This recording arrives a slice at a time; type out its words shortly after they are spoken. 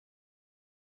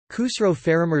Khusro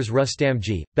Faramurz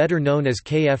Rustamji, better known as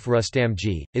K.F.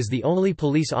 Rustamji, is the only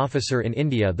police officer in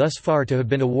India thus far to have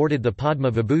been awarded the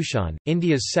Padma Vibhushan,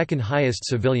 India's second highest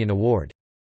civilian award.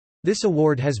 This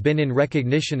award has been in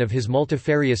recognition of his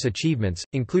multifarious achievements,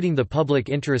 including the public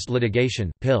interest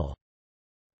litigation (PIL).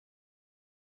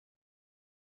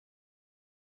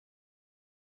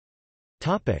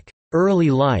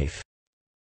 Early life.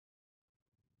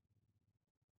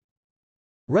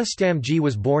 Rustamji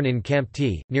was born in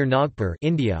Kamptee, near Nagpur,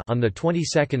 India, on the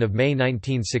 22nd of May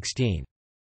 1916.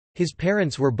 His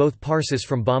parents were both Parsis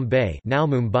from Bombay, now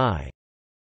Mumbai.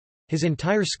 His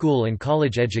entire school and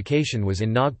college education was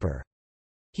in Nagpur.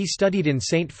 He studied in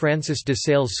St. Francis de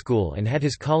Sales School and had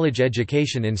his college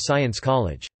education in Science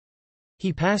College.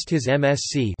 He passed his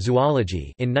MSc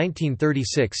Zoology in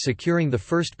 1936, securing the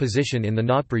first position in the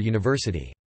Nagpur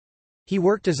University. He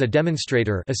worked as a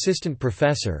demonstrator assistant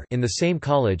professor in the same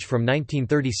college from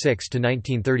 1936 to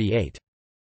 1938.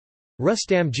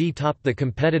 Rustamji topped the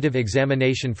competitive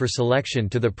examination for selection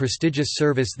to the prestigious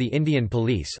service the Indian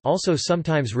Police, also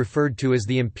sometimes referred to as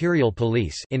the Imperial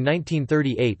Police, in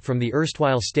 1938 from the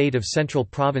erstwhile state of Central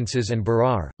Provinces and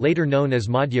Berar, later known as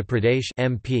Madhya Pradesh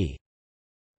 (MP).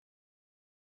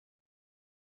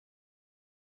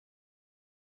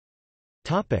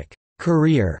 Topic: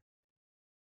 Career.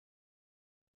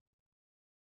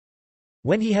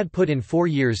 When he had put in 4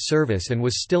 years' service and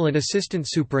was still an assistant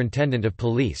superintendent of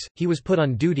police, he was put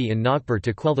on duty in Nagpur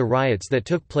to quell the riots that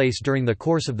took place during the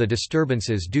course of the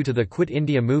disturbances due to the Quit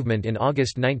India movement in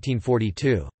August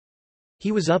 1942.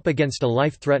 He was up against a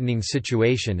life-threatening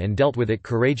situation and dealt with it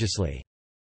courageously.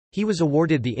 He was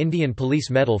awarded the Indian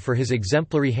Police Medal for his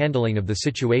exemplary handling of the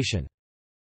situation.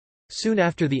 Soon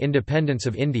after the independence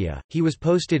of India, he was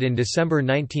posted in December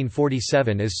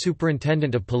 1947 as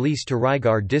Superintendent of Police to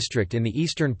Raigad district in the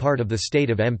eastern part of the state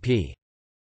of MP.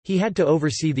 He had to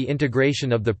oversee the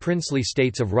integration of the princely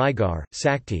states of Raigad,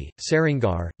 Sakti,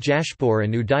 Sarangar, Jashpur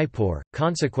and Udaipur,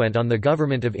 consequent on the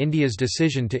Government of India's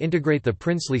decision to integrate the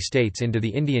princely states into the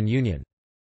Indian Union.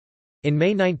 In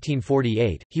May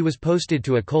 1948, he was posted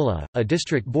to Akola, a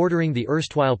district bordering the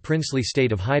erstwhile princely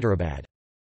state of Hyderabad.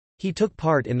 He took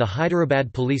part in the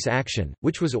Hyderabad police action,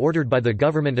 which was ordered by the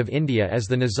Government of India as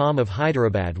the Nizam of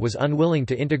Hyderabad was unwilling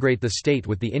to integrate the state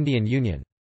with the Indian Union.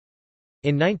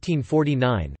 In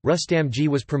 1949, Rustamji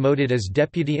was promoted as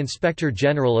Deputy Inspector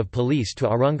General of Police to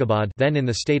Aurangabad, then in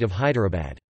the state of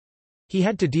Hyderabad. He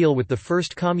had to deal with the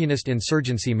first communist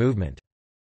insurgency movement.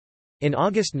 In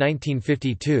August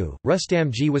 1952,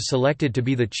 Rustamji was selected to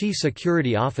be the Chief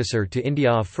Security Officer to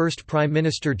India's first Prime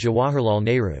Minister Jawaharlal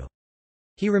Nehru.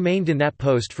 He remained in that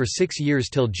post for 6 years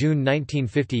till June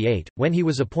 1958, when he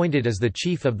was appointed as the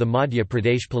Chief of the Madhya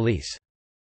Pradesh Police.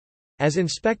 As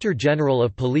Inspector General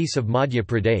of Police of Madhya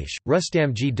Pradesh,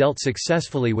 Rustamji dealt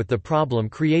successfully with the problem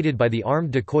created by the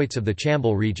armed dacoits of the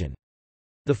Chambal region.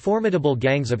 The formidable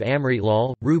gangs of Amrit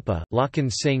Lal, Rupa,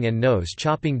 Lakhan Singh and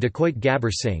nose-chopping dacoit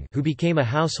Gabbar Singh, who became a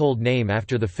household name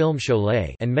after the film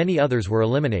Sholay, and many others were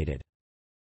eliminated.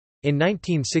 In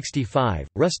 1965,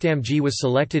 Rustamji was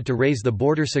selected to raise the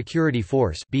Border Security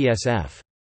Force (BSF).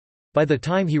 By the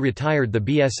time he retired, the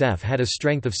BSF had a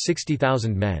strength of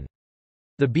 60,000 men.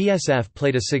 The BSF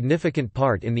played a significant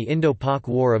part in the Indo-Pak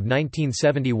War of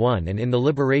 1971 and in the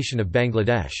liberation of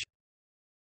Bangladesh.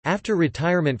 After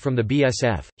retirement from the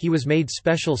BSF, he was made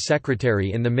Special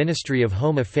Secretary in the Ministry of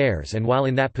Home Affairs, and while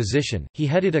in that position, he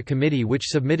headed a committee which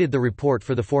submitted the report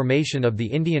for the formation of the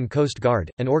Indian Coast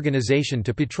Guard, an organization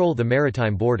to patrol the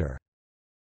maritime border.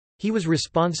 He was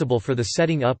responsible for the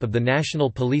setting up of the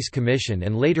National Police Commission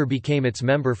and later became its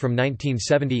member from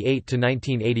 1978 to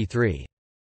 1983.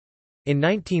 In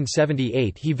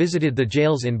 1978 he visited the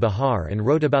jails in Bihar and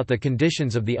wrote about the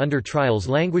conditions of the under-trials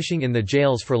languishing in the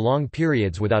jails for long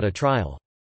periods without a trial.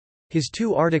 His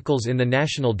 2 articles in the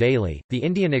National Daily, The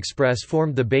Indian Express,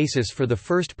 formed the basis for the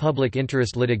first public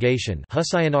interest litigation,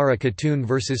 Husayanara Khatun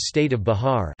vs. State of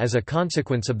Bihar. As a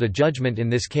consequence of the judgment in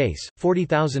this case,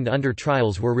 40,000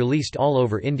 under-trials were released all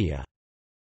over India.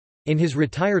 In his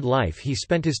retired life he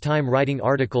spent his time writing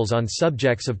articles on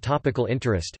subjects of topical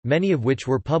interest, many of which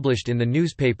were published in the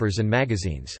newspapers and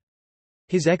magazines.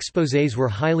 His exposés were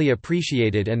highly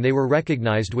appreciated and they were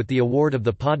recognized with the award of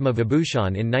the Padma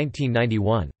Vibhushan in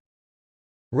 1991.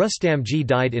 Rustamji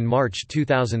died in March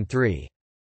 2003.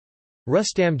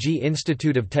 Rustamji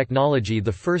Institute of Technology,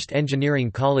 the first engineering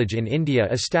college in India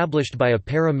established by a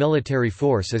para-military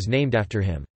force, is named after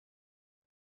him.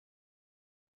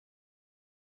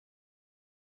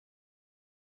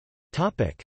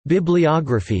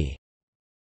 Bibliography.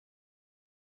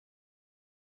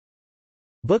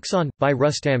 Books on, by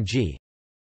Rustamji.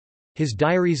 His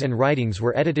diaries and writings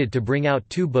were edited to bring out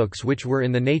 2 books which were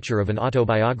in the nature of an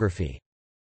autobiography.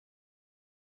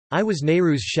 I Was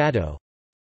Nehru's Shadow,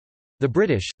 The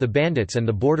British, the Bandits and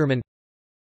the Bordermen,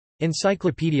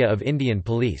 Encyclopedia of Indian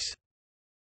Police.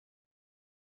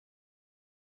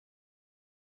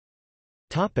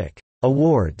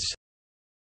 Awards.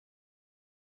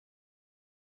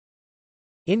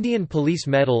 Indian Police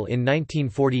Medal in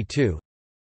 1942,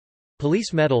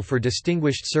 Police Medal for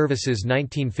Distinguished Services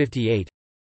 1958,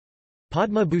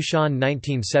 Padma Bhushan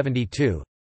 1972,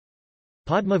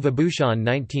 Padma Vibhushan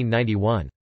 1991.